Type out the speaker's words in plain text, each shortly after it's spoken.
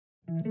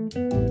Hi,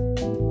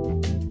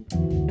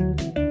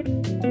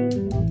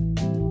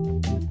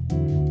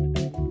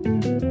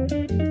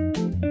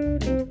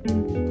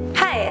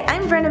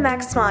 I'm Brenda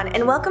MacSwan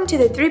and welcome to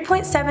the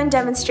 3.7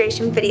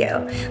 demonstration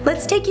video.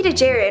 Let's take you to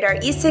Jared, our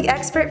e-cig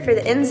expert, for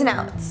the ins and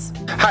outs.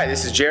 Hi,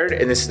 this is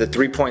Jared and this is the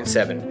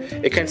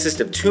 3.7. It consists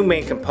of two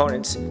main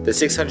components, the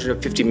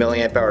 650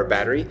 milliamp hour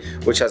battery,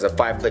 which has a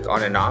 5-click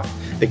on and off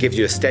that gives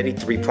you a steady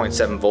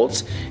 3.7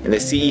 volts, and the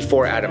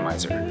CE4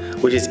 atomizer,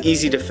 which is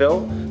easy to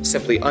fill.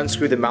 Simply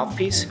unscrew the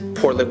mouthpiece,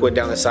 pour liquid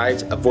down the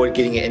sides, avoid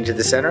getting it into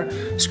the center,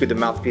 screw the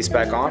mouthpiece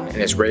back on, and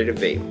it's ready to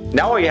vape.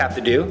 Now all you have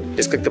to do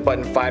is click the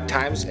button 5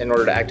 times in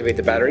order to activate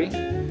the battery.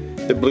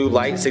 The blue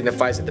light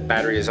signifies that the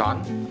battery is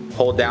on.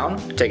 Hold down,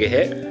 take a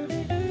hit,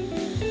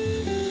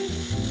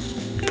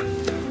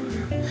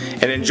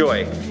 and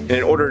enjoy. And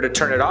in order to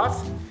turn it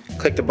off,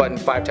 click the button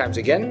 5 times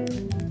again.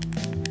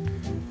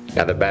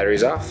 Now the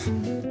battery's off.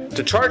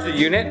 To charge the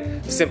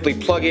unit, simply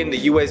plug in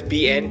the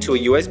USB end to a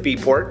USB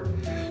port,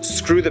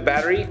 screw the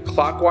battery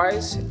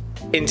clockwise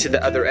into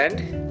the other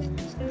end.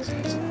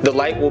 The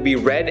light will be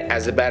red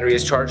as the battery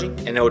is charging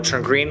and it will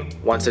turn green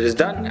once it is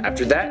done.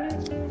 After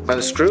that,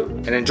 unscrew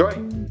and enjoy.